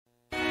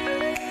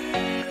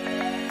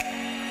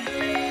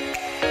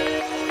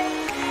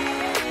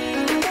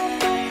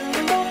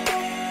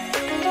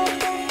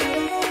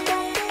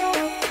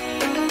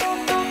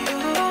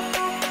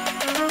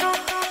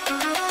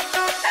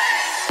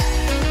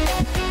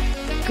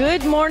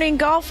Good morning,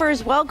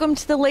 golfers. Welcome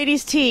to the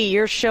Ladies' Tee,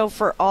 your show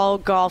for all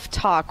golf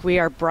talk. We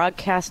are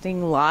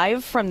broadcasting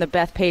live from the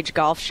Bethpage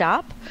Golf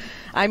Shop.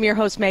 I'm your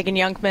host, Megan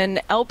Youngman,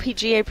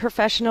 LPGA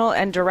professional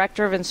and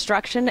director of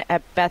instruction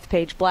at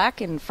Bethpage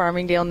Black in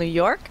Farmingdale, New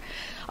York.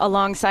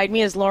 Alongside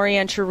me is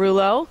Lorianne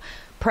Cerullo,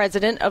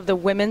 president of the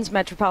Women's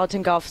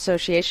Metropolitan Golf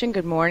Association.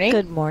 Good morning.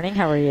 Good morning.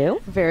 How are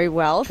you? Very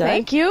well, Good.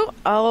 thank you.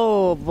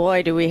 Oh,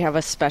 boy, do we have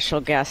a special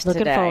guest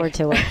Looking today. forward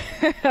to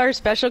it. Our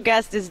special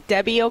guest is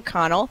Debbie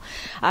O'Connell.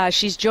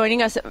 She's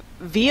joining us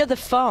via the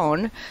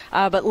phone,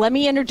 but let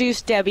me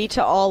introduce Debbie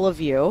to all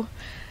of you.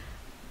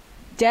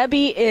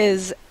 Debbie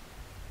is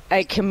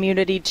a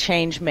community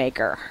change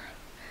maker.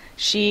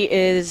 She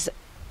is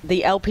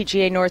the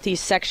LPGA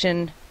Northeast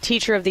Section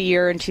Teacher of the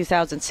Year in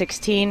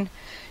 2016.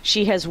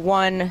 She has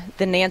won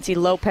the Nancy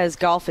Lopez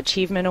Golf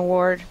Achievement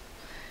Award.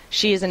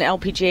 She is an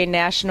LPGA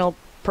National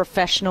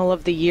Professional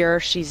of the Year.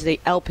 She's the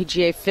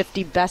LPGA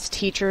 50 Best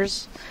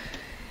Teachers.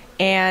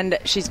 And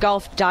she's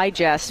Golf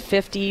Digest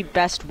 50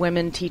 Best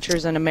Women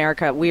Teachers in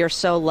America. We are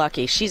so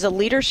lucky. She's a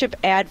leadership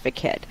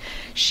advocate.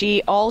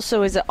 She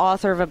also is the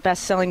author of a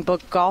best-selling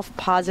book, Golf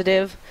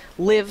Positive,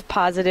 Live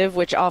Positive,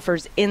 which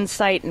offers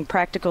insight and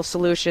practical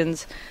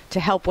solutions to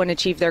help one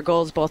achieve their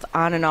goals both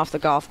on and off the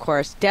golf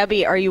course.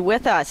 Debbie, are you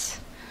with us?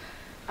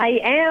 I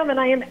am, and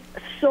I am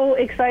so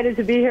excited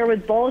to be here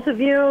with both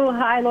of you.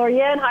 Hi,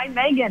 Lorianne. Hi,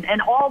 Megan,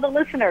 and all the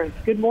listeners.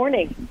 Good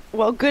morning.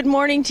 Well, good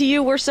morning to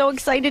you. We're so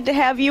excited to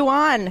have you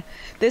on.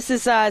 This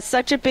is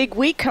such a big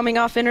week coming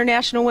off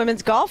International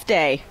Women's Golf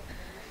Day.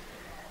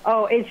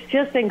 Oh, it's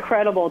just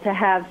incredible to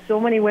have so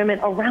many women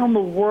around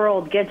the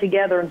world get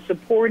together and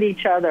support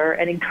each other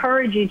and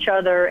encourage each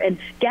other and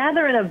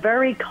gather in a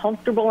very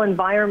comfortable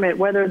environment,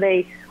 whether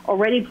they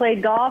already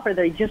played golf or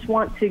they just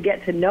want to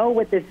get to know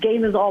what this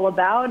game is all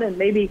about and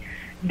maybe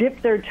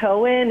dip their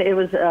toe in. It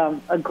was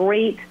a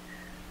great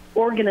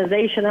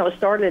organization that was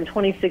started in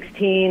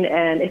 2016,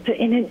 and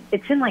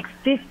it's in like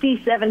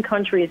 57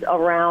 countries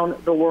around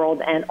the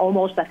world and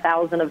almost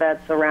 1,000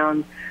 events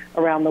around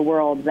the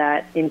world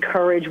that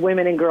encourage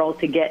women and girls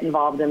to get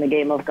involved in the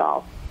game of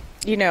golf.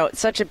 You know, it's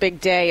such a big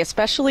day,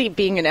 especially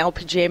being an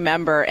LPGA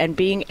member and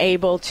being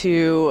able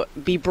to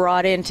be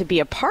brought in to be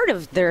a part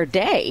of their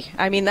day.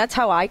 I mean, that's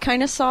how I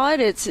kind of saw it.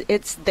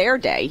 It's their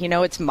day. You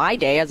know, it's my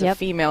day as a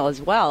female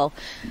as well.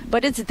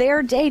 But it's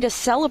their day to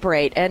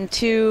celebrate and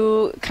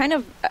to kind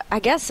of, I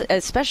guess,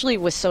 especially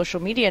with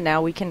social media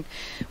now, we can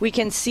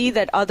see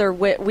that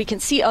we can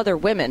see other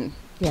women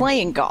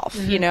playing golf,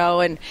 you know,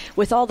 and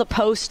with all the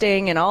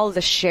posting and all the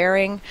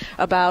sharing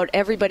about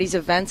everybody's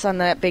events on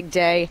that big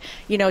day,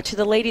 you know, to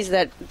the ladies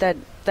that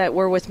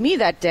were with me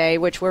that day,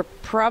 which were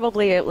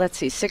probably,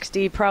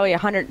 60, probably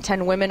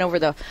 110 women over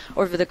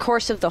the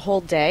course of the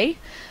whole day.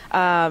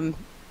 I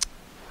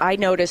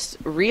noticed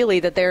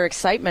really that their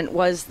excitement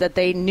was that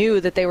they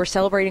knew that they were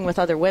celebrating with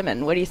other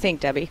women. What do you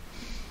think, Debbie?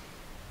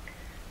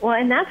 Well,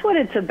 and that's what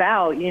it's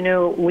about. You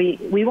know,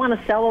 we want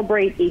to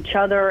celebrate each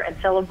other and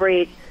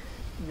celebrate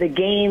the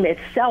game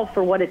itself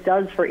for what it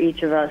does for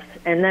each of us,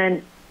 and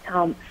then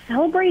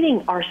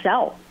celebrating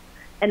ourselves.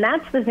 And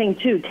that's the thing,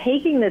 too,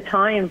 taking the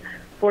time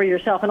for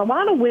yourself. And a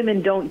lot of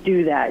women don't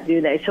do that,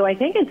 do they? So I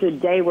think it's a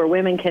day where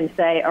women can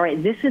say, all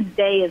right,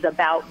 day is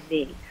about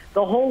me.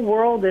 The whole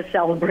world is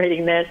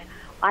celebrating this.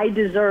 I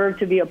deserve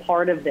to be a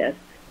part of this.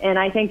 And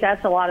I think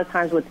that's a lot of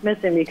times what's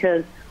missing,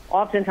 because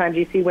oftentimes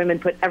you see women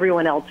put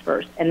everyone else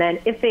first. And then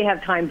if they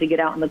have time to get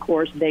out on the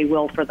course, they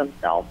will for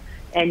themselves.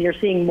 And you're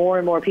seeing more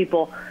and more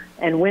people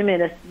and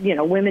women, you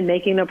know, women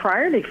making a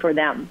priority for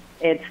them.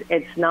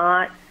 It's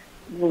not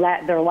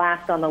that they're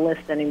last on the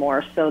list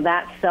anymore. So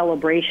that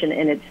celebration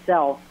in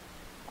itself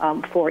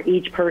for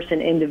each person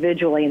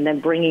individually, and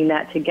then bringing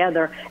that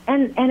together,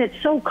 and it's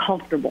so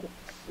comfortable,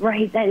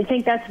 right? I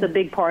think that's the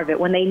big part of it,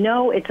 when they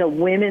know it's a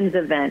women's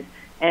event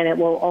and it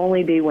will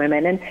only be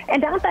women.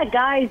 And not that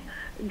guys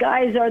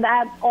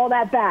are all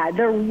that bad.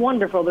 They're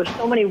wonderful. There's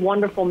so many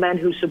wonderful men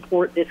who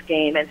support this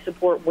game and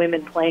support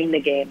women playing the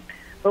game.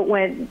 But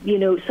when, you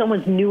know,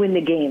 someone's new in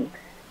the game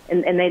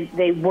and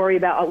they worry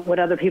about what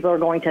other people are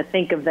going to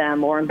think of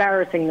them or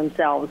embarrassing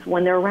themselves,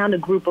 when they're around a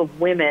group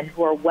of women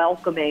who are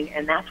welcoming,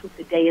 and that's what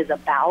the day is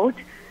about,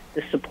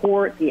 the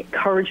support, the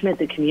encouragement,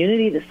 the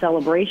community, the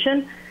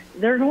celebration,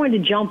 they're going to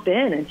jump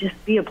in and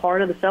just be a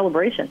part of the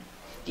celebration.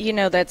 You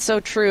know, that's so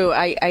true.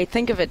 I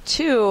think of it,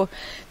 too,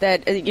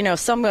 that, you know,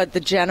 some of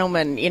the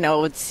gentlemen, you know,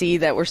 would see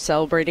that we're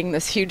celebrating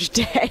this huge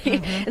day,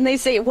 and they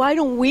say, why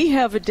don't we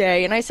have a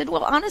day? And I said,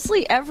 well,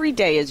 honestly, every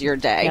day is your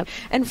day. Yep.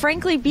 And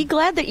frankly, be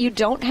glad that you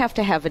don't have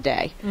to have a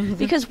day,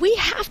 because we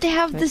have to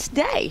have this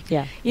day.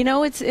 Yeah. You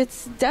know,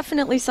 it's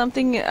definitely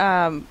something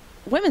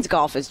women's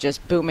golf is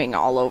just booming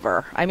all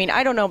over. I mean,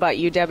 I don't know about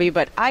you, Debbie,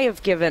 but I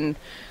have given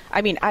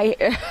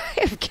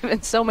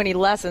so many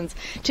lessons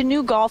to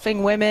new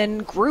golfing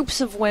women,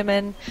 groups of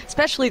women,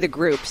 especially the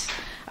groups,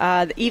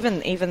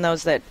 even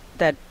those that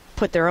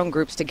put their own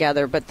groups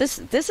together. But this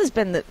has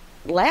been the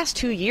last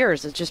 2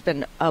 years. It's just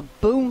been a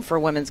boom for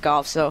women's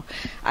golf. So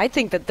I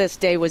think that this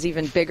day was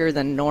even bigger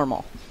than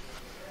normal.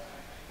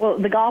 well,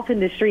 the golf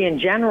industry in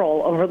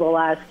general over the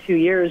last 2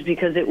 years,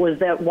 because it was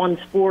that one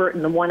sport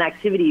and the one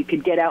activity you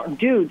could get out and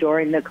do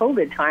during the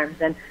COVID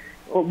times. And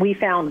we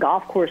found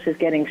golf courses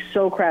getting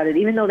so crowded,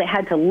 even though they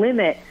had to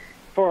limit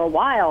for a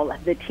while,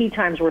 the tee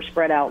times were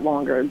spread out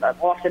longer.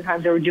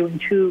 Oftentimes they were doing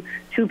two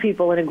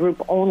people in a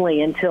group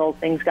only until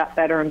things got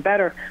better and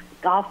better.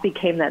 Golf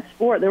became that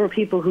sport. There were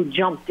people who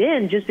jumped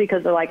in just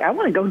because they're like, I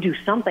want to go do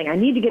something. I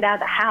need to get out of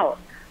the house.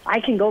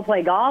 I can go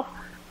play golf.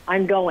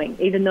 I'm going,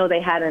 even though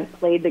they hadn't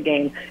played the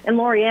game. And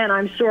Lorianne,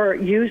 I'm sure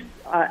you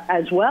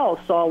as well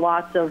saw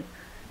lots of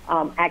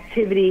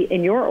activity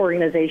in your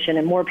organization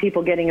and more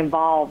people getting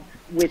involved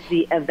with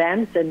the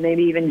events and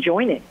maybe even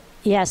joining.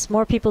 Yes,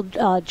 more people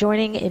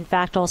joining. In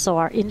fact, also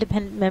our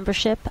independent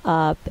membership,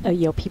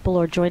 people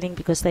are joining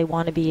because they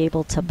want to be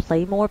able to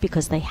play more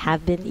because they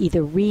have been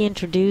either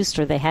reintroduced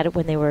or they had it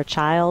when they were a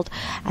child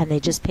and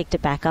they just picked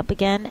it back up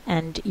again.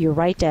 And you're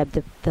right,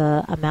 Deb,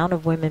 the amount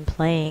of women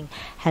playing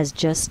has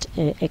just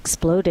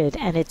exploded,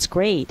 and it's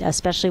great,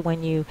 especially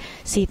when you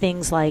see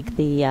things like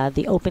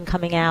the Open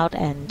coming out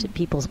and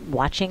people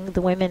watching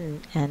the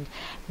women. And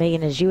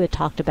Megan, as you had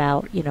talked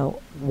about,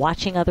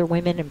 watching other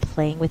women and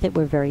playing with it,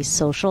 we're very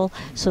social.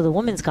 So the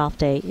Women's Golf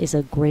Day is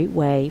a great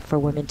way for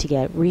women to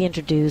get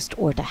reintroduced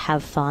or to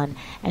have fun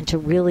and to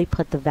really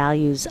put the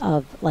values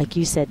of, like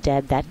you said,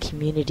 Deb, that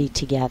community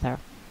together.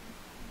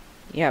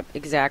 Yep,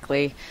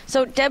 exactly.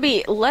 So,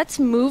 Debbie, let's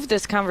move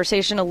this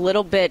conversation a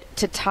little bit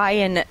to tie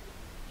in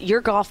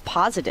your golf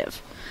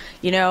positive.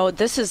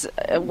 This is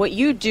what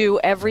you do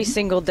every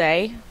single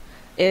day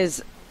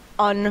is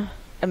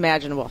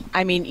unimaginable.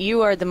 I mean,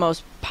 you are the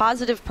most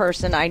positive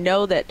person. I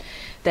know that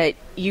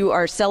you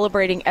are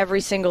celebrating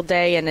every single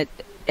day, and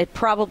it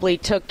probably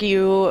took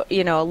you,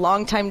 a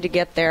long time to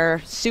get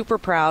there. Super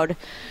proud.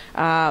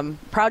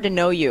 Proud to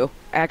know you,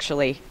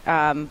 actually.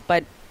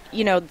 But,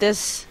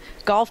 this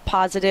golf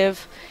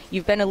positive,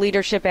 you've been a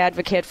leadership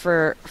advocate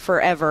for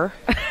forever,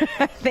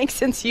 I think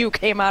since you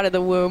came out of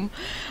the womb.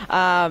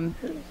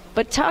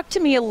 But talk to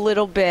me a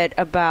little bit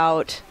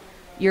about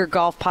your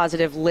golf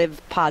positive,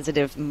 live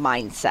positive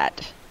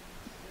mindset.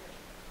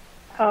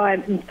 Oh,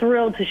 I'm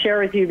thrilled to share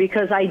with you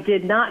because I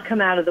did not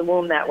come out of the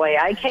womb that way.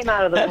 I came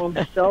out of the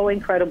womb so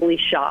incredibly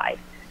shy.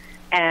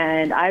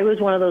 And I was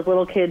one of those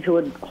little kids who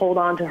would hold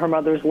on to her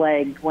mother's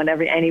leg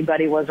whenever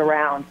anybody was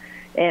around.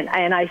 And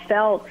I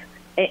felt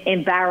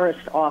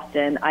embarrassed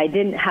often. I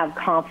didn't have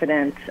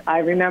confidence. I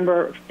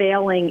remember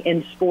failing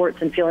in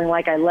sports and feeling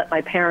like I let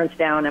my parents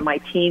down and my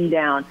team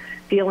down,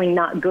 feeling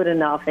not good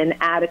enough,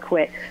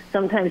 inadequate,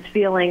 sometimes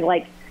feeling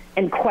like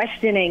and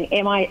questioning,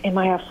 am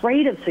I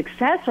afraid of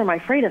success or am I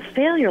afraid of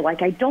failure?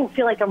 Like I don't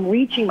feel like I'm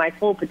reaching my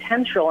full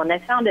potential. And I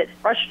found it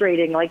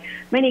frustrating. Like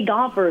many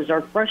golfers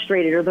are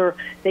frustrated or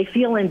they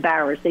feel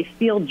embarrassed. They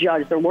feel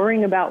judged. They're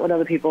worrying about what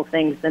other people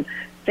think.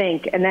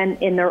 And then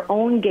in their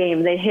own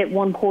game, they hit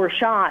one poor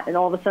shot, and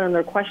all of a sudden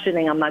they're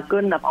questioning, I'm not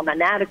good enough, I'm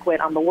inadequate,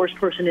 I'm the worst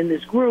person in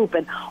this group,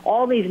 and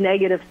all these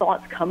negative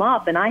thoughts come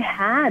up, and I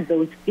had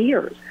those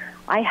fears.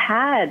 I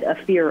had a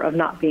fear of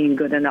not being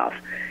good enough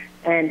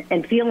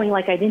and feeling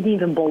like I didn't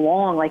even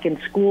belong. Like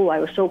in school, I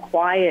was so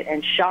quiet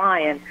and shy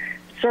and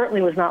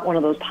certainly was not one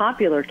of those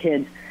popular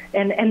kids.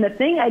 And the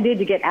thing I did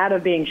to get out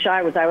of being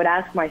shy was I would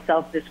ask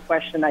myself this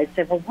question. I'd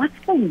say, well,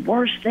 what's the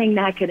worst thing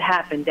that could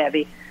happen,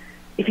 Debbie?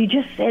 If you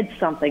just said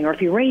something, or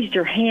if you raised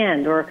your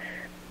hand, or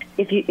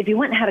if you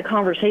went and had a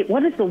conversation,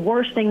 what is the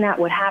worst thing that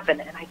would happen?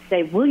 And I'd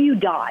say, will you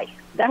die?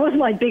 That was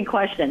my big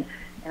question.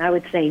 And I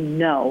would say,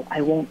 no,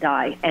 I won't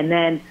die. And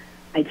then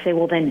I'd say,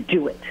 well, then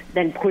do it.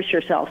 Then push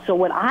yourself. So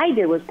what I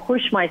did was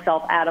push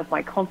myself out of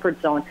my comfort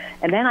zone.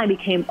 And then I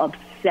became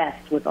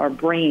obsessed with our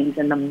brains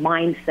and the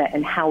mindset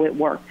and how it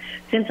worked.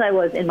 Since I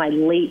was in my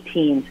late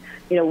teens,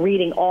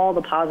 reading all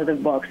the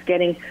positive books,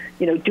 doing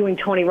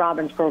Tony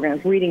Robbins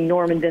programs, reading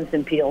Norman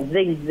Vincent Peale,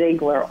 Zig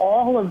Ziglar,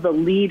 all of the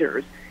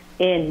leaders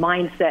in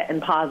mindset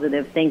and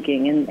positive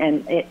thinking,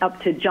 and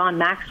up to John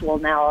Maxwell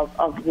now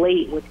of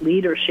late with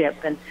leadership,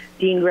 and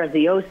Dean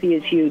Graziosi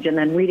is huge, and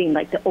then reading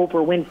like the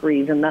Oprah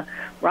Winfrey's and the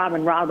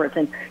Robin Roberts,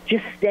 and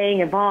just staying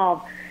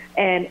involved.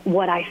 And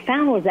what I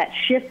found was that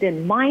shift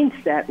in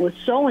mindset was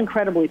so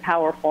incredibly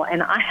powerful,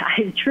 and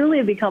I truly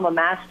have become a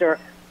master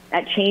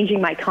at changing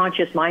my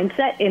conscious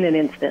mindset in an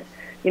instant.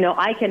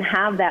 I can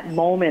have that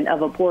moment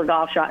of a poor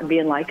golf shot and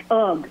being like,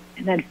 ugh,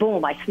 and then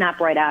boom, I snap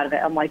right out of it.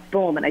 I'm like,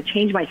 boom, and I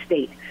change my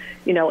state.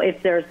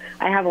 I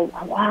have a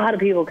lot of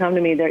people come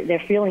to me,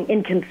 they're feeling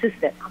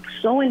inconsistent. I'm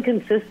so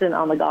inconsistent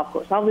on the golf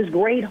course. I have this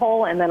great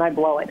hole, and then I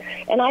blow it.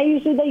 And I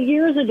used to say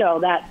years ago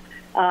that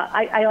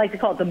I like to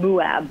call it the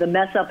MUAB, the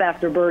mess up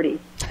after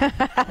birdie.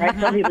 Right?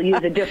 Some people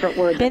use a different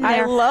word.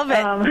 I love it.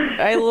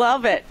 I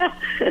love it.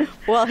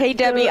 Well, hey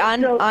Debbie,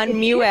 on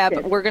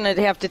MUAB, we're going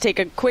to have to take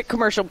a quick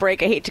commercial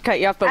break. I hate to cut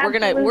you off, but we're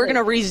going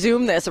to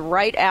resume this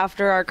right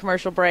after our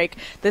commercial break.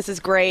 This is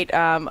great.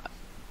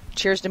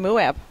 Cheers to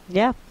MUAB.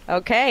 Yeah.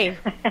 Okay.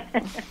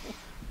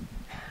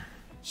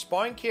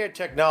 Spine Care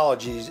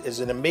Technologies is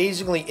an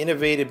amazingly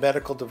innovative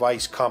medical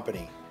device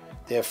company.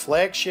 Their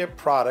flagship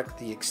product,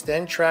 the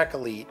Extend Track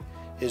Elite,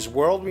 is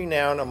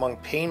world-renowned among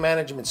pain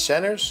management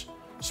centers,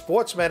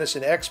 sports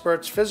medicine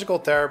experts, physical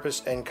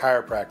therapists, and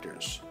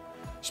chiropractors.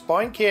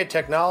 Spine Care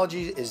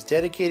Technologies is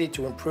dedicated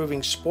to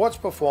improving sports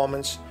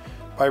performance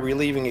by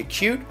relieving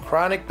acute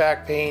chronic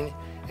back pain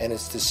and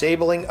its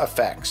disabling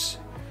effects.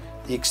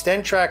 The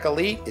ExtendTrack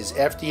Elite is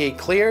FDA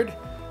cleared,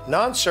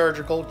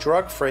 non-surgical,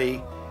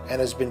 drug-free,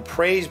 and has been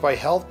praised by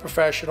health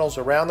professionals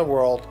around the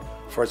world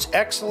for its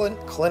excellent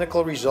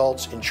clinical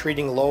results in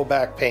treating low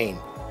back pain.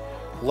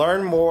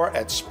 Learn more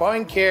at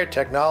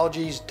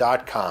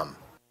spinecaretechnologies.com.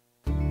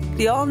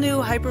 The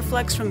all-new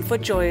Hyperflex from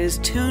FootJoy is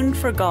tuned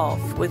for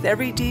golf, with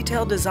every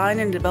detail designed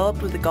and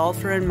developed with the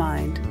golfer in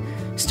mind.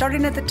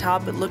 Starting at the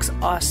top, it looks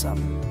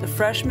awesome. The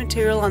fresh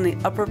material on the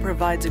upper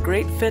provides a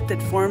great fit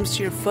that forms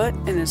to your foot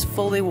and is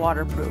fully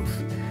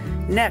waterproof.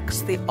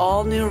 Next, the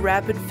all-new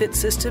Rapid Fit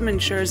system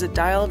ensures a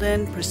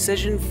dialed-in,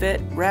 precision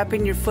fit,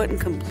 wrapping your foot in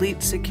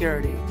complete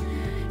security.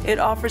 It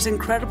offers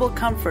incredible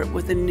comfort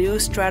with the new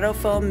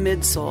Stratofoam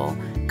midsole,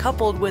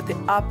 coupled with the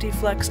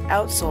OptiFlex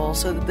outsole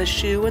so that the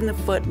shoe and the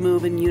foot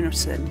move in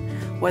unison,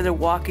 whether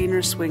walking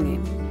or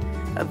swinging.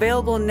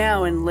 Available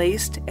now in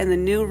laced and the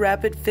new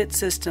Rapid Fit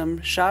system.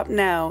 Shop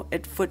now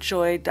at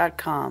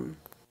footjoy.com.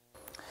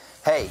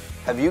 Hey,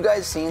 have you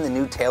guys seen the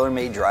new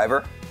TaylorMade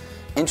driver?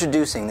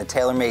 Introducing the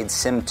TaylorMade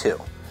Sim 2.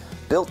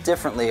 Built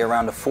differently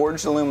around a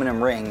forged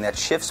aluminum ring that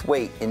shifts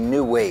weight in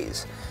new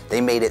ways. They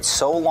made it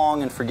so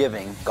long and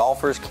forgiving,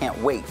 golfers can't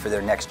wait for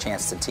their next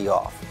chance to tee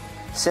off.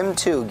 Sim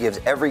 2 gives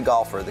every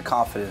golfer the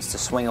confidence to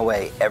swing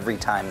away every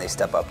time they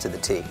step up to the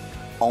tee.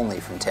 Only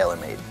from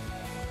TaylorMade.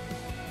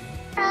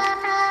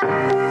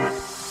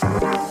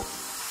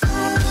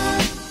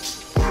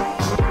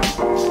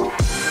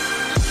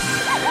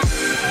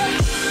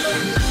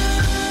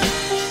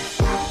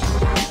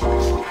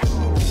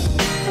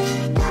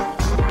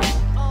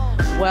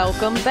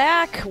 Welcome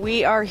back.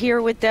 We are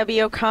here with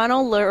Debbie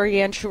O'Connell,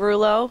 Lorianne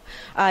Cerullo.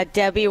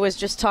 Debbie was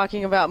just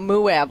talking about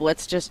Moab.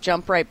 Let's just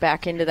jump right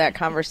back into that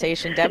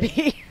conversation,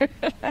 Debbie.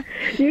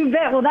 You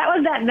bet. Well, that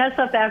was that mess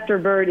up after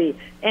birdie.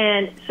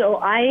 And so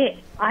I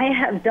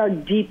have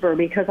dug deeper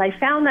because I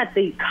found that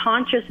the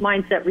conscious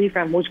mindset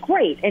reframe was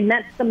great. And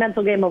that's the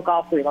mental game of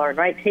golf we learned,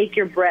 right? Take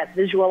your breath,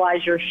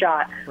 visualize your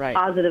shot, right.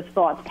 Positive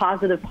thoughts,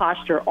 positive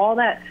posture, all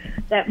that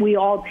we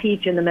all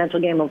teach in the mental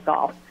game of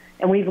golf.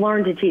 And we've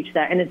learned to teach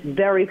that, and it's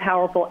very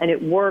powerful, and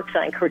it works.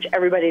 I encourage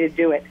everybody to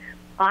do it.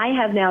 I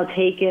have now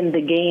taken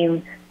the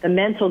game, the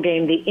mental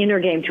game, the inner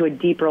game to a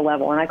deeper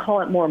level, and I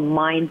call it more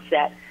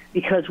mindset,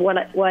 because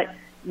what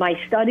my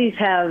studies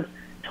have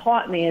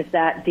taught me is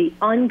that the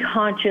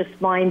unconscious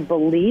mind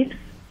beliefs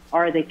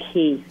are the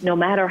key. No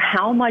matter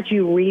how much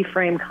you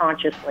reframe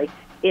consciously,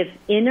 if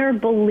inner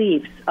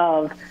beliefs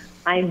of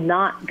I'm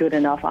not good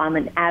enough, I'm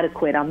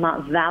inadequate, I'm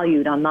not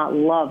valued, I'm not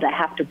loved, I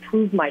have to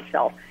prove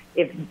myself,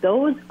 if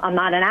those, I'm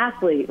not an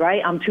athlete,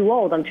 right? I'm too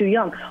old, I'm too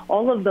young,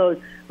 all of those,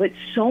 but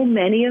so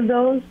many of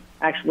those,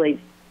 actually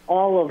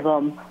all of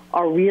them,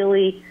 are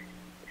really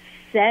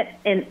set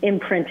and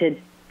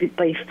imprinted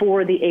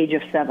before the age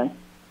of 7.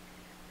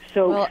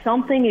 So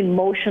something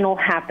emotional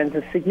happens,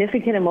 a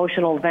significant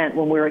emotional event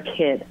when we're a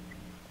kid,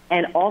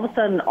 and all of a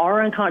sudden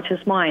our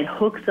unconscious mind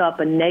hooks up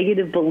a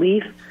negative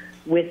belief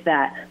with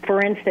that.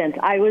 For instance,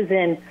 I was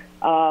in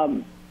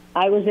a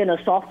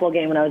softball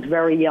game when I was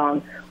very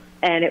young,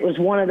 and it was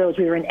one of those,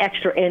 we were in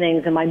extra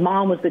innings, and my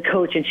mom was the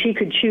coach, and she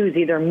could choose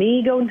either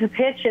me going to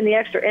pitch in the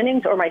extra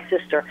innings or my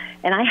sister.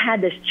 And I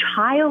had this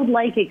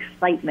childlike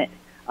excitement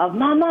of,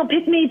 Mom,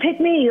 pick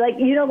me, like,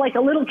 you know, like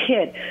a little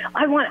kid.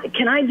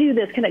 Can I do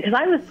this? Because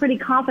I was pretty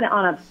confident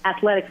on an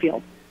athletic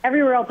field.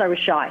 Everywhere else I was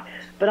shy.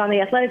 But on the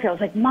athletic field, I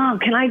was like, Mom,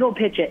 can I go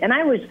pitch it? And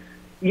I was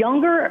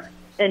younger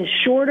and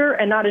shorter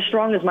and not as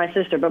strong as my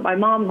sister. But my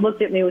mom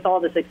looked at me with all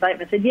this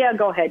excitement and said, yeah,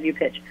 go ahead, you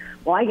pitch.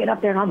 Well, I get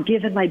up there and I'm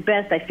giving my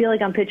best. I feel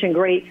like I'm pitching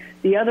great.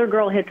 The other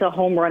girl hits a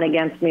home run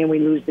against me and we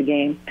lose the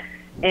game.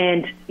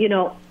 And, you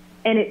know,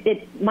 and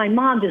my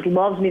mom just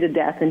loves me to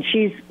death, and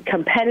she's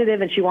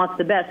competitive and she wants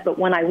the best. But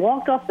when I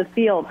walked off the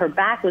field, her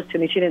back was to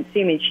me. She didn't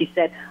see me. She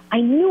said,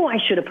 I knew I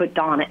should have put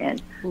Donna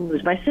in. It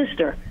was my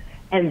sister.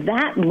 And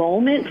that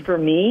moment for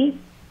me,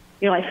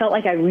 you know, I felt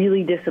like I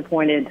really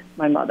disappointed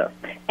my mother.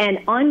 And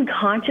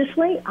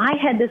unconsciously, I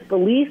had this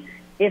belief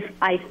if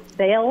I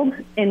failed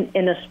in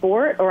a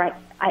sport or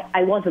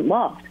I wasn't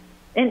loved.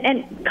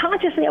 And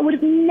consciously, I would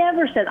have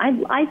never said,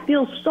 I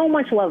feel so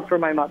much love for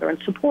my mother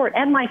and support,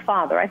 and my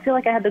father. I feel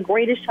like I had the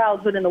greatest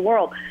childhood in the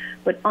world.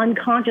 But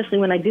unconsciously,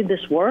 when I did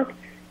this work,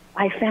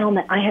 I found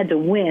that I had to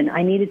win.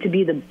 I needed to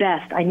be the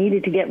best. I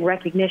needed to get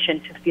recognition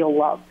to feel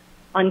loved,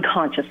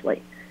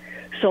 unconsciously.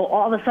 So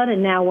all of a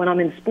sudden now when I'm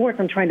in sports,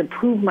 I'm trying to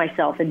prove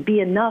myself and be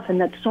enough, and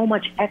that's so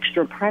much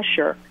extra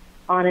pressure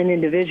on an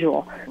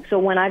individual. So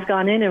when I've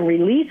gone in and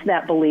released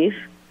that belief,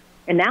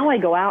 and now I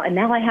go out and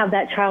now I have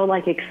that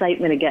childlike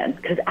excitement again,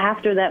 because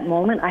after that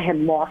moment I had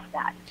lost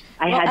that.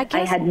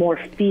 I had more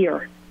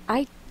fear.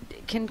 I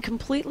can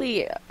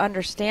completely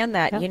understand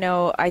that. Yep. You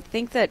know, I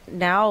think that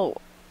now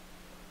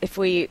if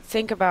we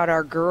think about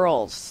our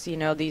girls,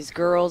 these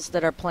girls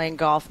that are playing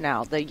golf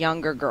now, the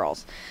younger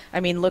girls. I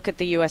mean, look at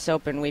the U.S.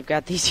 Open. We've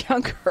got these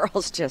young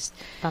girls just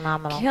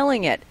phenomenal,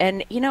 killing it.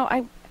 And,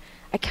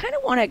 I kind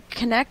of want to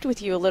connect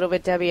with you a little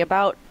bit, Debbie,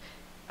 about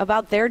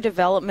their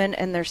development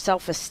and their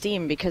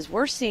self-esteem, because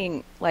we're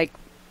seeing, like,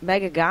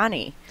 Megha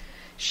Ghani.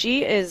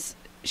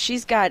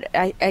 She's got,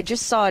 I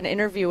just saw an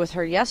interview with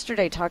her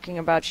yesterday talking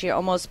about she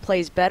almost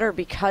plays better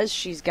because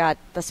she's got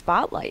the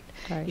spotlight.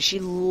 Right. She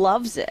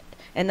loves it,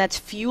 and that's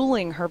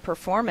fueling her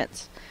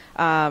performance.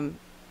 Let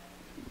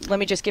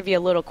me just give you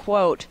a little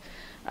quote.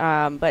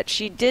 But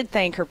she did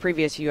thank her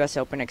previous U.S.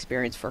 Open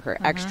experience for her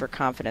extra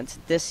confidence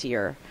this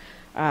year.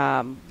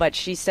 But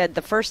she said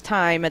the first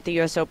time at the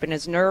U.S. Open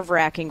is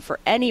nerve-wracking for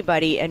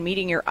anybody, and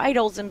meeting your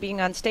idols and being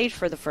on stage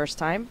for the first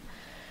time.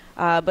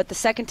 But the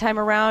second time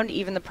around,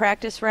 even the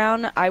practice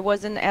round, I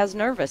wasn't as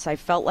nervous. I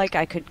felt like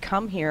I could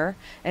come here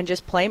and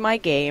just play my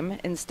game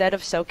instead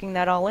of soaking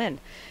that all in.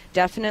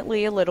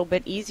 Definitely a little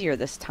bit easier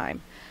this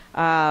time.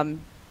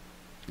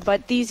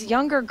 But these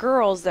younger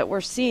girls that we're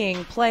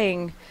seeing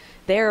playing,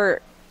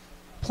 they're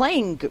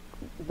playing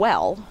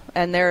well,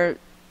 and they're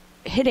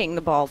hitting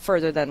the ball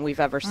further than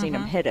we've ever seen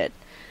them hit it.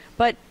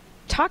 But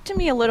talk to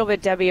me a little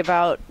bit, Debbie,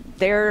 about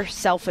their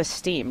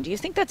self-esteem. Do you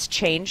think that's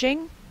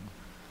changing?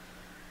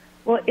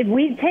 Well, if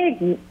we take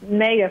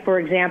Megha, for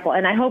example,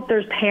 and I hope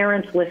there's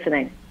parents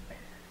listening,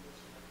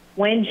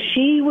 when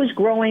she was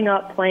growing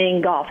up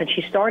playing golf, and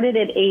she started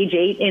at age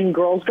 8 in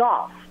girls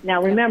golf.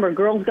 Now, remember,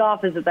 girls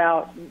golf is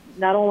about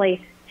not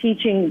only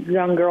teaching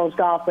young girls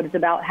golf, but it's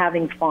about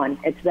having fun.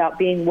 It's about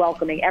being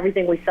welcoming.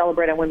 Everything we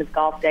celebrate on Women's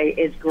Golf Day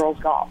is girls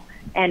golf,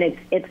 and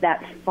it's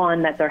that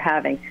fun that they're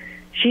having.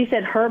 She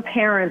said her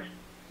parents'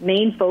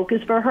 main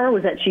focus for her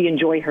was that she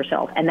enjoy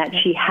herself and that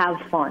she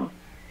have fun.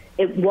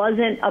 It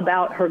wasn't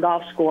about her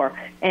golf score.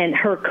 And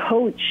her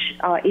coach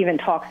even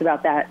talks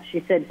about that.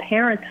 She said,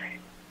 parents,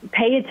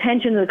 pay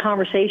attention to the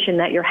conversation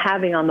that you're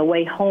having on the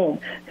way home.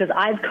 Because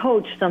I've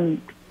coached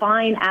some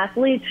fine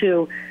athletes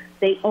who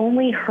they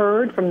only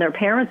heard from their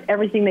parents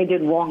everything they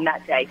did wrong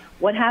that day.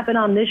 What happened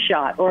on this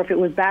shot? Or if it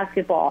was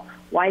basketball,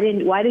 why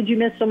did you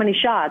miss so many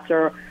shots?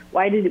 Or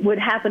what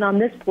happened on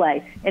this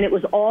play? And it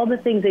was all the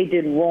things they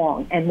did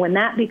wrong. And when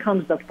that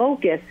becomes the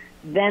focus,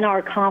 then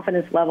our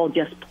confidence level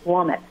just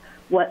plummets.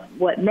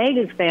 What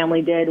Megha's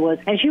family did was,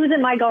 and she was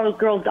in my girls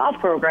golf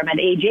program at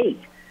age 8,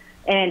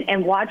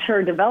 and watch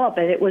her develop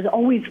it. It was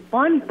always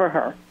fun for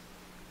her.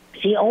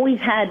 She always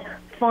had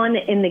fun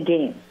in the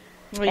game.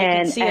 Well, you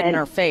can see it in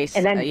her face,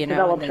 and then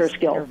developed her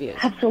skills. Interviews.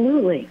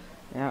 Absolutely.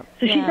 Yeah.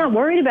 So she's not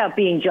worried about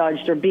being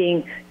judged or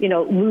being,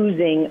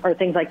 losing or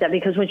things like that,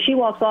 because when she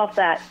walks off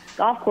that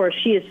golf course,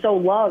 she is so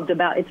loved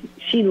about it.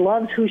 She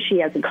loves who she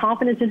has, the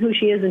confidence in who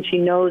she is, and she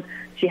knows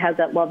she has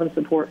that love and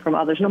support from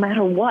others, no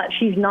matter what.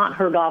 She's not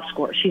her golf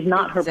score. She's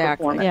not her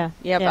performance.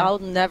 Yeah. I'll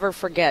never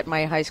forget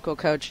my high school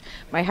coach.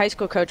 My high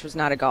school coach was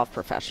not a golf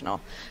professional,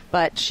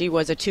 but she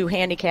was a 2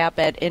 handicap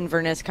at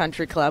Inverness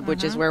Country Club,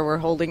 which is where we're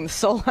holding the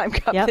Solheim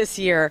Cup this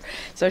year.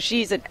 So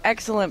she's an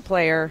excellent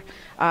player,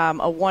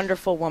 a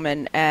wonderful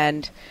woman,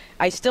 and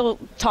I still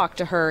talk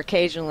to her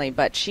occasionally,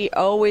 but she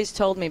always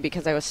told me,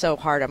 because I was so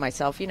hard on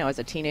myself, as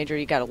a teenager,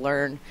 you got to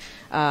learn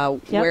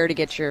where to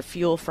get your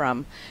fuel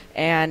from.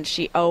 And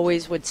she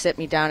always would sit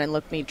me down and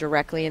look me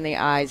directly in the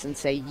eyes and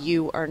say,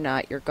 you are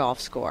not your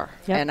golf score.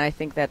 And I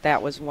think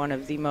that was one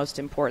of the most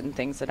important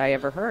things that I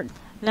ever heard.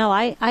 No,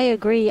 I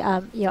agree.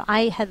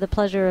 I had the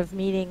pleasure of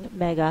meeting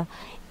Megha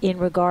in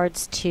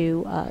regards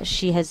to,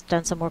 she has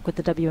done some work with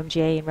the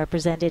WMGA and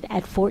represented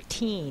at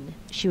 14.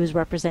 She was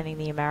representing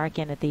the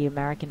American at the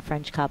American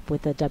French Cup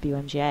with the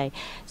WMGA.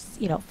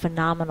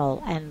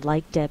 Phenomenal. And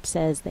like Deb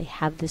says, they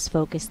have this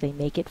focus. They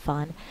make it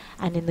fun.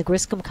 And in the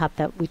Griscom Cup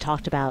that we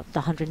talked about,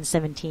 the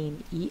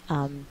 117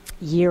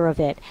 year of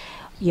it,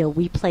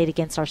 we played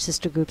against our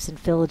sister groups in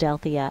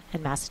Philadelphia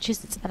and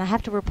Massachusetts. And I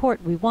have to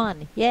report, we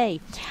won. Yay.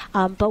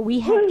 But we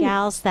had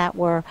gals that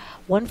were,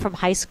 one from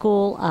high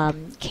school,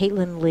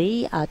 Caitlin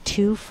Lee,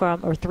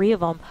 3 of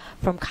them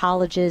from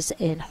colleges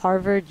in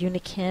Harvard,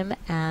 UNIKIM,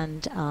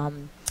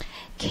 and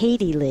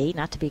Katie Lee,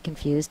 not to be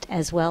confused,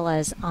 as well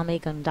as Ame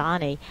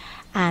Gundani.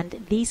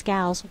 And these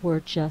gals were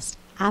just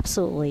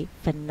absolutely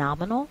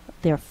phenomenal.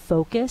 Their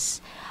focus,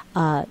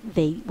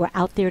 they were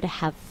out there to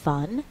have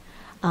fun.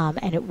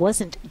 And it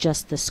wasn't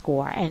just the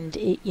score. And,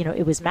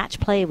 it was match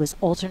play, it was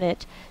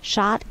alternate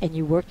shot, and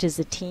you worked as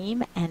a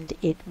team, and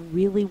it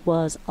really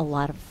was a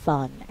lot of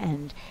fun.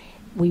 And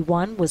we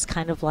won was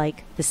kind of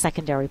like the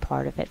secondary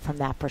part of it from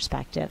that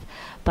perspective.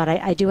 But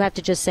I do have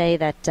to just say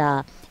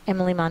that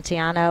Emily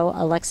Montiano,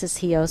 Alexis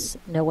Hios,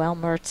 Noelle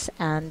Mertz,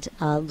 and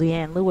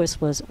Leanne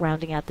Lewis was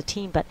rounding out the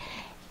team. But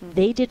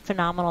they did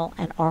phenomenal,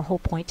 and our whole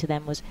point to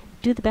them was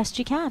do the best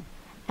you can.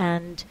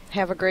 And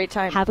have a great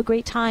time.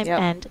 Yep.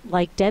 And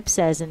like Deb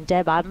says, and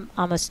Deb, I'm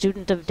a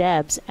student of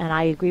Deb's, and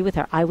I agree with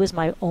her. I was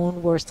my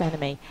own worst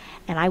enemy,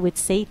 and I would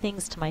say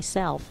things to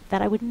myself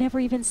that I would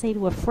never even say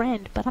to a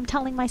friend, but I'm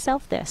telling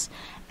myself this.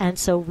 And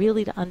so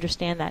really to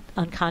understand that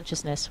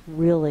unconsciousness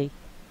really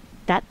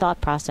that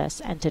thought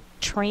process and to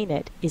train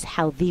it is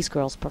how these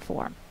girls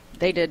perform.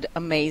 They did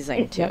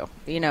amazing too.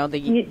 You know,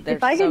 they're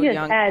if I so could just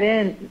young. add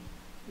in,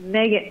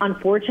 Megan,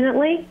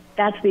 unfortunately,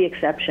 that's the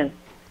exception.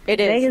 It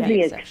is. Megan's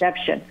the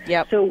exception.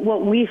 Yep. So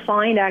what we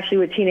find actually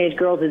with teenage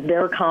girls is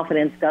their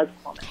confidence does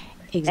plummet.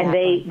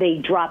 Exactly. And they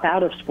drop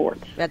out of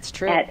sports. That's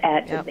true.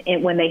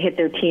 When they hit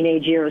their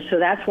teenage years. So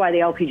that's why the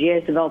LPGA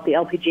has developed the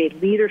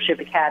LPGA Leadership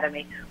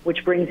Academy,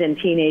 which brings in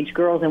teenage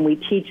girls, and we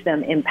teach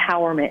them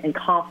empowerment and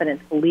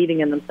confidence, believing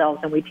in themselves,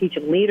 and we teach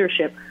them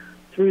leadership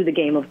through the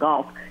game of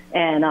golf.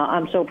 And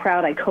I'm so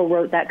proud I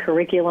co-wrote that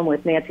curriculum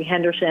with Nancy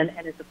Henderson,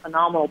 and it's a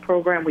phenomenal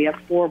program. We have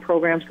 4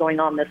 programs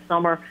going on this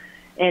summer.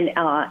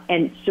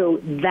 And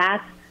so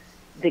that's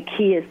the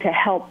key, is to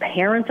help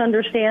parents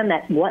understand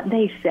that what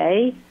they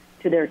say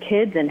to their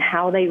kids and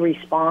how they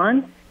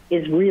respond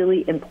is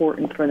really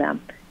important for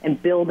them,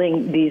 and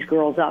building these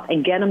girls up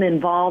and get them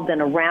involved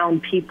and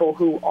around people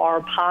who are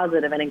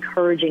positive and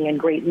encouraging and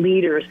great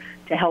leaders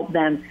to help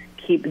them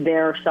keep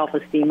their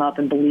self-esteem up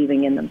and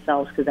believing in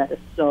themselves, because that is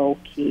so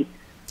key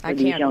for I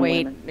these can't young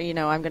wait. women. You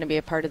know, I'm going to be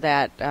a part of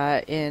that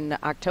in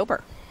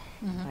October.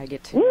 I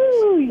get to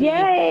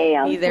yay!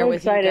 I'm be there so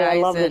with you excited. guys.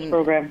 I love this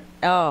program.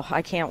 Oh,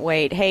 I can't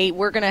wait. Hey,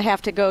 we're going to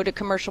have to go to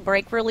commercial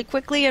break really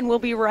quickly, and we'll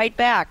be right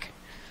back.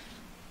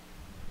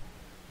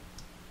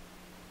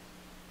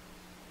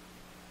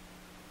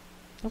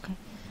 Okay.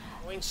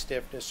 Joint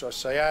stiffness or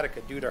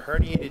sciatica due to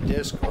herniated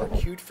disc or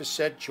acute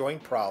facet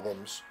joint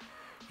problems,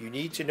 you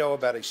need to know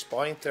about a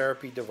spine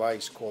therapy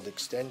device called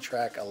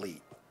ExtendTrack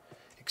Elite.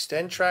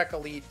 ExtendTrack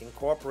Elite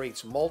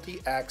incorporates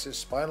multi-axis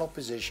spinal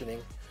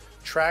positioning,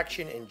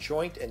 traction, and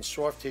joint and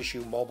soft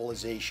tissue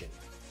mobilization.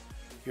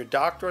 Your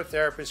doctor or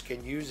therapist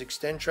can use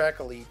ExtendTrack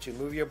Elite to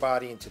move your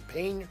body into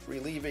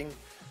pain-relieving,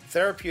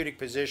 therapeutic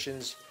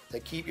positions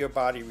that keep your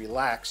body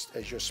relaxed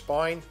as your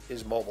spine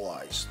is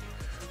mobilized.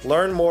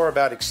 Learn more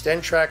about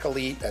ExtendTrack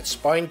Elite at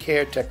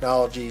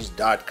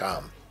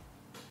SpineCareTechnologies.com.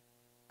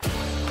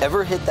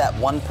 Ever hit that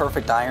one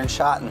perfect iron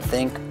shot and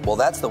think, well,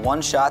 that's the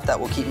one shot that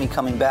will keep me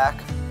coming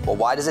back? Well,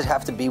 why does it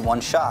have to be one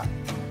shot?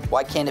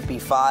 Why can't it be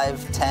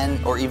 5,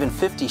 10, or even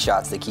 50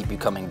 shots that keep you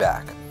coming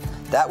back?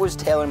 That was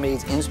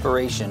TaylorMade's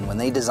inspiration when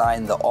they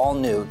designed the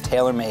all-new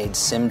TaylorMade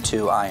Sim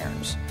 2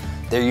 irons.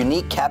 Their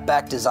unique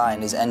cap-back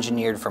design is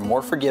engineered for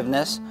more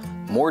forgiveness,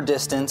 more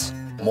distance,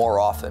 more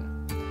often.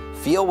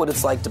 Feel what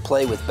it's like to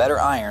play with better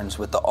irons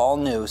with the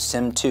all-new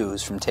Sim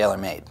 2s from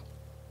TaylorMade.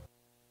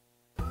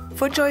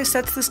 FootJoy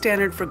sets the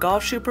standard for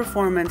golf shoe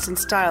performance and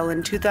style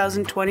in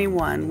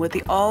 2021 with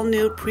the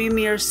all-new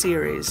Premier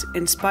Series,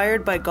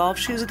 inspired by golf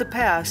shoes of the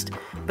past,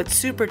 but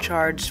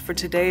supercharged for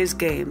today's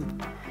game.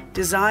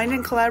 Designed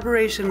in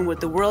collaboration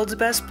with the world's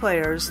best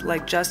players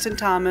like Justin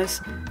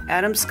Thomas,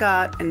 Adam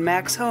Scott, and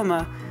Max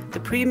Homa, the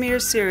Premier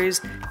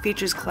Series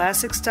features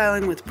classic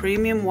styling with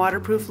premium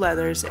waterproof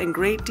leathers and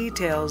great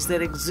details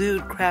that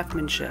exude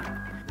craftsmanship.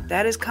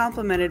 That is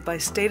complemented by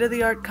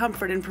state-of-the-art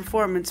comfort and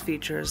performance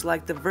features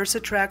like the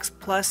VersaTrax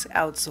Plus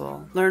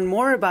outsole. Learn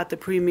more about the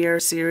Premier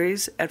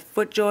Series at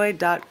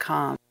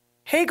FootJoy.com.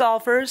 Hey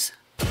golfers!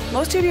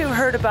 Most of you have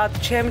heard about the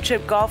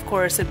Championship Golf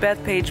Course at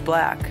Bethpage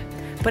Black,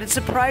 but it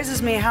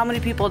surprises me how many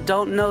people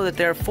don't know that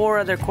there are 4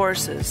 other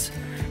courses.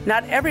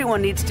 Not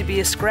everyone needs to be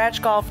a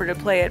scratch golfer to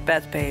play at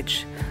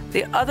Bethpage.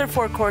 The other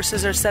 4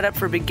 courses are set up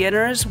for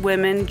beginners,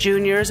 women,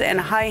 juniors, and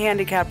high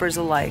handicappers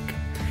alike.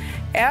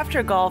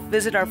 After golf,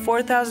 visit our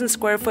 4,000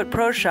 square foot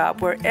pro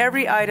shop where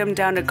every item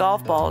down to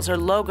golf balls are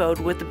logoed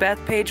with the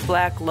Bethpage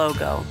Black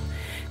logo.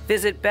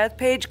 Visit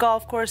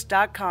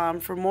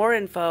BethpageGolfCourse.com for more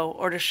info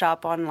or to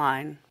shop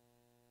online.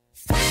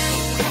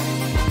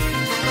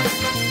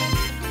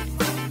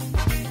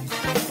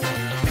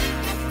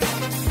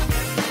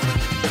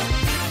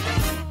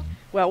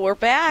 Well, we're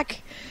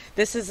back.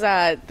 This is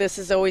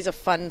always a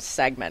fun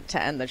segment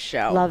to end the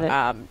show. Love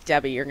it.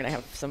 Debbie, you're going to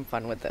have some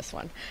fun with this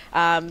one.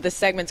 This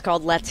segment's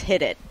called Let's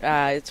Hit It.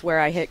 It's where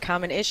I hit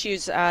common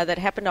issues that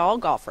happen to all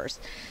golfers.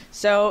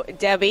 So,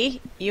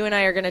 Debbie, you and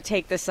I are going to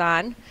take this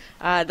on.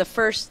 The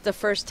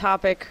first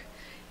topic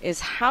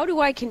is, how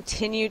do I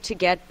continue to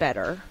get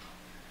better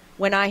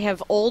when I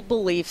have old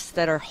beliefs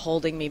that are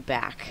holding me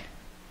back?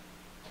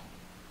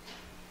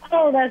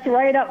 Oh, that's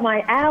right up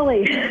my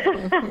alley.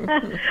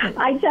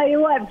 I tell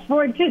you what,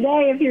 for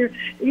today, if you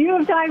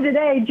have time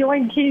today,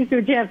 join Keys to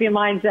a Champion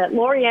Mindset.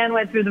 Lori Ann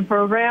went through the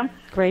program.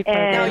 Great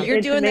program. No, you're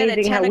doing that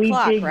at 10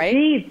 o'clock, right?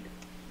 Deep.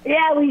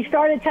 Yeah, we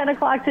start at 10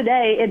 o'clock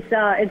today. It's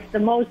the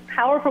most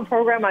powerful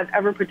program I've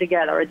ever put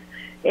together.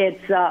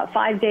 It's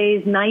 5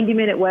 days,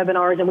 90-minute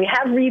webinars, and we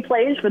have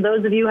replays for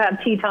those of you who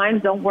have tee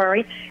times. Don't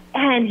worry.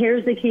 And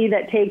here's the key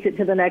that takes it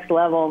to the next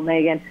level,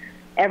 Megan.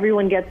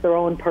 Everyone gets their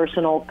own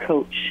personal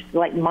coach,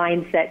 like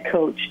mindset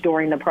coach,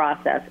 during the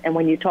process. And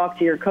when you talk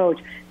to your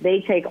coach,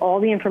 they take all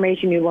the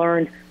information you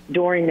learned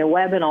during the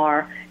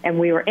webinar, and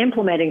we were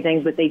implementing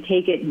things, but they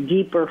take it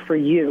deeper for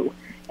you.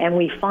 And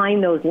we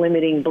find those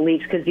limiting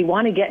beliefs, because you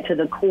want to get to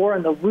the core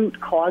and the root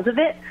cause of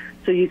it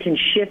so you can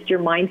shift your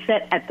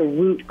mindset at the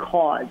root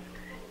cause.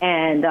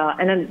 And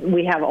then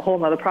we have a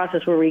whole other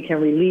process where we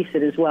can release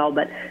it as well.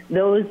 But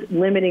those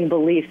limiting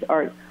beliefs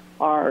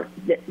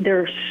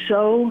they're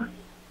so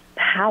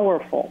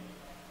powerful,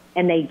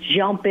 and they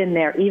jump in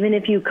there. Even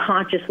if you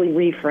consciously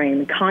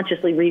reframe,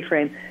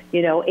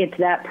 it's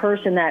that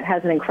person that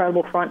has an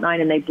incredible front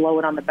nine and they blow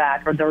it on the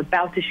back, or they're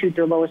about to shoot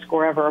their lowest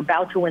score ever, or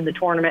about to win the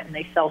tournament and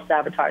they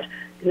self-sabotage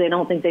because they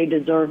don't think they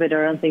deserve it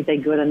or don't think they're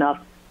good enough.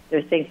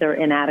 They think they're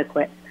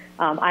inadequate.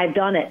 I've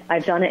done it.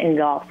 I've done it in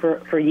golf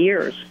for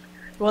years.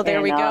 Well,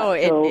 there we go.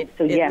 It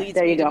leads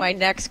me to my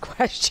next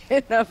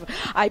question of,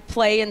 I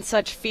play in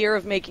such fear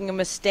of making a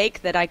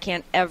mistake that I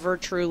can't ever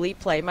truly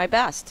play my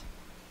best.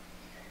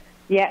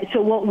 Yeah,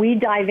 so what we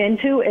dive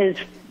into is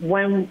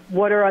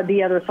what are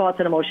the other thoughts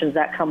and emotions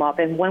that come up,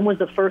 and when was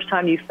the first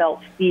time you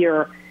felt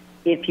fear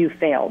if you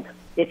failed,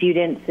 if you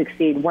didn't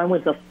succeed? When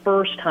was the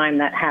first time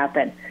that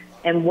happened,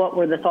 and what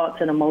were the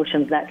thoughts and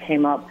emotions that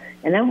came up?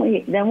 And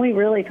then we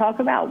really talk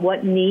about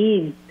what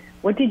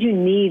did you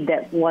need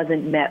that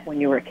wasn't met when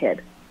you were a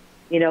kid?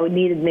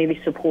 Needed maybe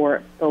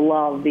support, the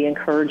love, the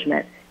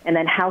encouragement, and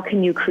then how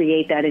can you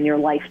create that in your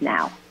life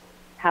now?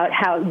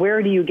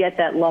 Where do you get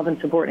that love and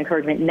support and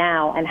encouragement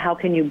now, and how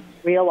can you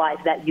realize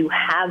that you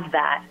have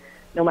that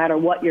no matter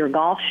what your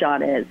golf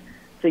shot is,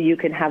 so you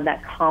can have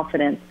that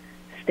confidence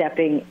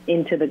stepping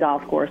into the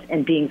golf course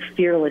and being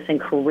fearless and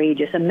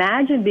courageous.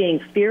 Imagine being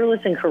fearless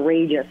and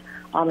courageous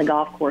on the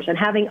golf course and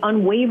having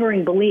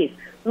unwavering belief.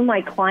 Some of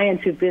my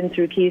clients who've been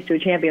through Keys to a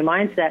Champion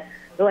Mindset,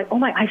 they're like,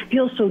 I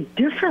feel so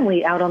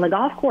differently out on the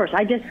golf course.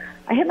 I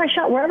hit my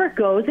shot wherever it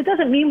goes. It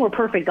doesn't mean we're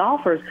perfect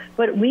golfers,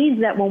 but it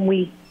means that when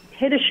we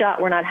hit a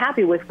shot we're not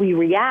happy with, we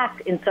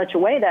react in such a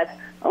way that's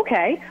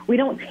okay. We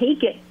don't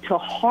take it to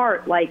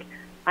heart like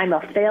I'm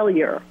a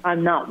failure,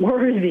 I'm not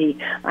worthy,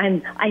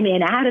 I'm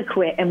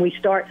inadequate. And we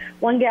start,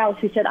 one gal,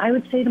 she said, I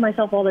would say to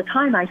myself all the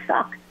time, I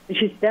suck.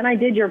 And then I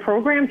did your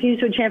program, Keys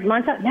to a Champion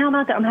Mindset. Now I'm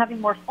out there, I'm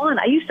having more fun.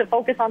 I used to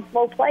focus on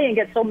slow play and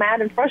get so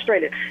mad and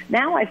frustrated.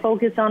 Now I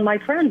focus on my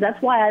friends.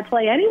 That's why I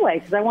play anyway,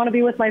 because I want to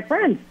be with my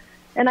friends.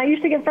 And I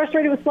used to get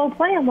frustrated with slow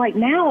play. I'm like,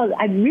 now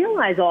I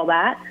realize all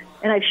that,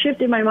 and I've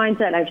shifted my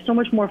mindset. I have so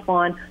much more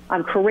fun.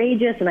 I'm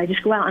courageous, and I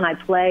just go out and I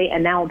play,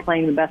 and now I'm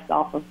playing the best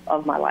golf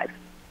of my life.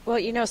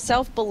 Well,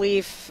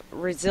 self-belief,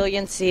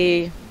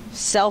 resiliency,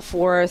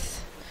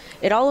 self-worth,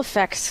 it all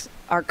affects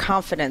our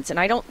confidence, and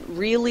I don't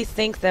really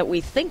think that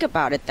we think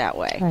about it that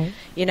way. Right.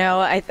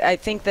 I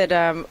think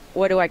that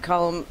what do I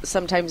call them?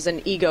 Sometimes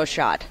an ego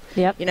shot.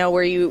 Yep.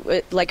 Where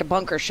you like a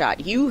bunker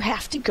shot. You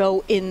have to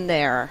go in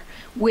there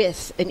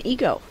with an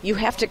ego. You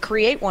have to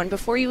create one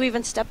before you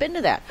even step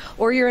into that.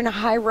 Or you're in a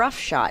high rough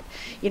shot.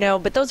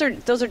 But those are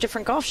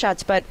different golf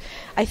shots. But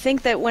I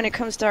think that when it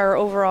comes to our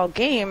overall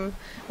game,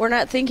 we're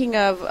not thinking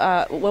of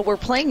we're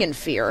playing in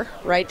fear,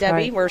 right, Debbie?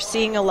 Right. We're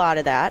seeing a lot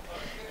of that,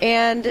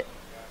 and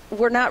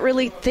we're not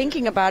really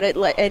thinking about it.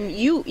 And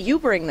you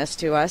bring this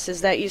to us,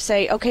 is that you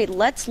say, okay,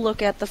 let's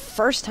look at the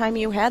first time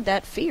you had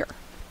that fear.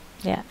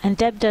 Yeah, and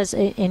Deb does,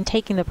 in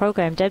taking the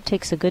program, Deb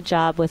takes a good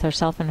job with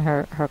herself and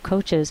her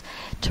coaches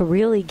to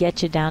really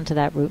get you down to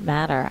that root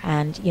matter.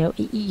 And,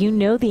 you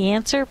know the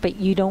answer, but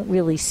you don't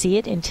really see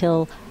it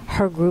until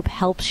her group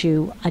helps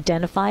you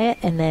identify it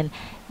and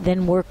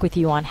then work with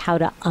you on how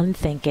to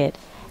unthink it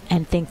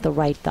and think the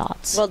right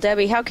thoughts. Well,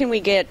 Debbie, how can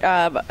we get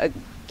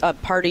a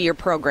part of your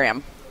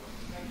program?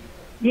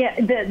 Yeah,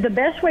 the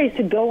best way is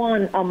to go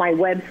on my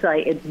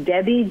website. It's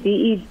Debbie,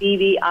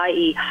 DEBBIE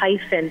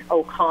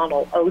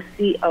 -O'Connell,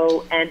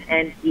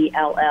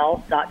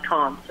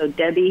 OCONNELL.com. So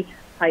Debbie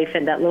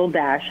hyphen, that little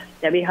dash,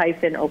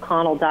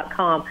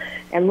 Debbie-O'Connell.com,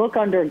 and look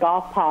under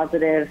Golf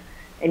Positive,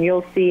 and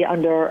you'll see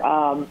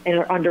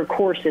under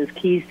courses,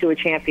 Keys to a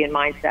Champion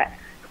Mindset.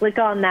 Click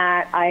on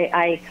that.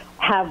 I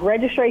have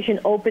registration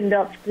opened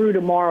up through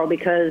tomorrow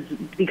because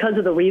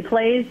of the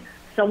replays.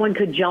 Someone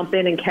could jump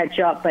in and catch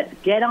up,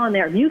 but get on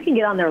there. If you can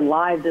get on there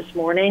live this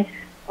morning,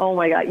 oh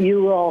my God,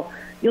 you'll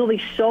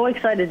be so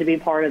excited to be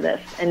part of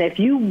this. And if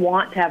you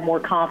want to have more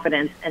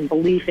confidence and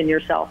belief in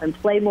yourself and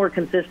play more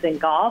consistent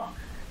golf,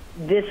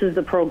 this is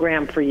the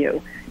program for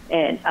you.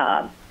 And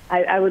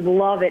I would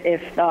love it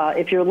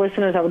if your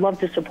listeners, I would love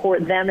to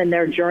support them in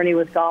their journey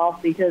with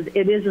golf, because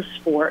it is a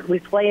sport. We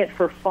play it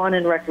for fun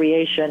and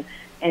recreation,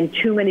 and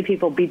too many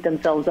people beat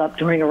themselves up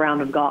during a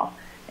round of golf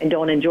and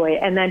don't enjoy it.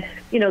 And then,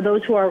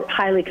 those who are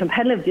highly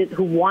competitive,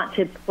 who want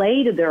to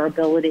play to their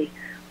ability,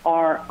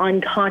 are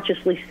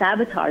unconsciously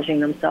sabotaging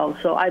themselves.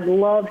 So I'd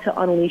love to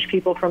unleash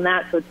people from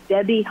that. So it's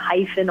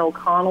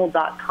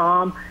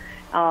Debbie-O'Connell.com.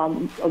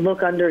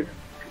 Look under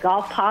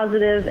Golf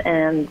Positive,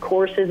 and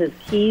courses is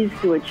Keys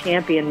to a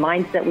Champion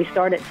Mindset. We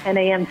start at 10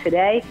 a.m.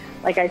 today.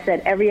 Like I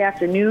said, every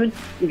afternoon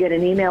you get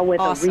an email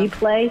with a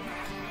replay,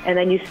 and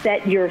then you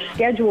set your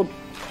scheduled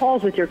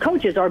calls with your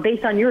coaches are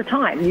based on your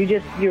time.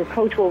 Your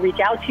coach will reach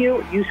out to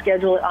you. You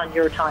schedule it on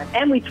your time.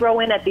 And we throw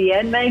in at the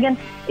end, Megan,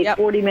 a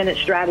 40-minute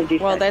strategy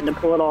session to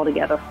pull it all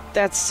together.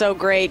 That's so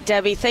great.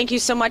 Debbie, thank you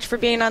so much for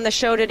being on the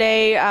show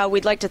today.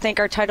 We'd like to thank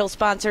our title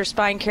sponsor,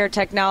 Spine Care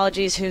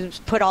Technologies, who's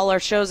put all our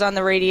shows on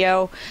the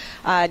radio.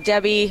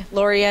 Debbie,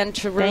 Lorianne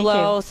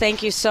Tarullo,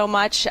 thank you so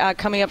much.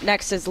 Coming up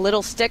next is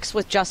Little Sticks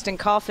with Justin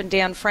Koff and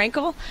Dan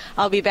Frankel.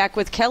 I'll be back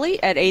with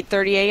Kelly at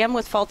 8:30 a.m.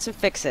 with Faults and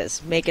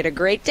Fixes. Make it a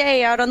great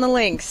day out on the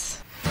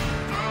links.